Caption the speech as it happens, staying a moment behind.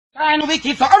And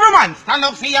wicked, so every man stand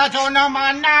up for your John, no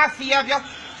man, not save you.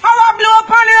 How a blow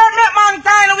upon your make man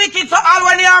kind of wicked, so all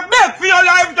when you are beg for your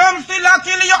life, them still a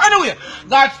kill you anyway.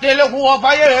 God still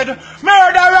over your head.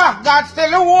 Murderer, God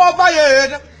still over your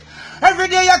head. Every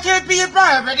day you kill people,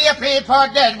 every day people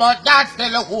dead, but God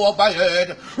still over your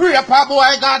head. Rape a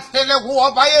boy, God still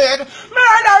over your head.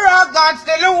 Murderer, God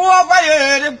still over your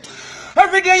head.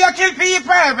 Every day you kill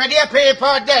people, every day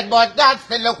people dead, but God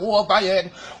still over your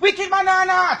head. Wicked man or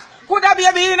not, could a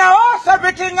baby in a house,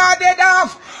 everything are dead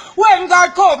off. When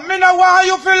God come, me no want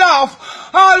you feel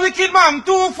off. All wicked man,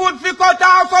 2 foot fi cut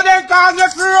off, so then can't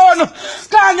get fi run.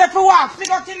 Can't get fi walk, fi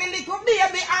go kill the little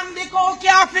baby and the cow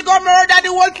calf, fi go murder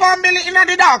the whole family in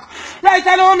the dark. Right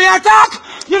I know me attack,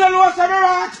 you don't know what's me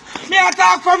rat. Me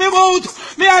attack from me boot,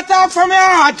 me attack from me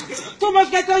heart. Too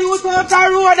much get a youth out the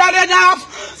road and then off.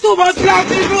 Too much black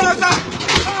in road.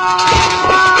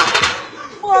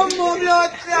 Oh, no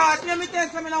blood clot. Let me tell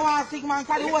you something I want to stick, man,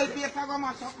 because the whole place I go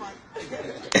mash up, man.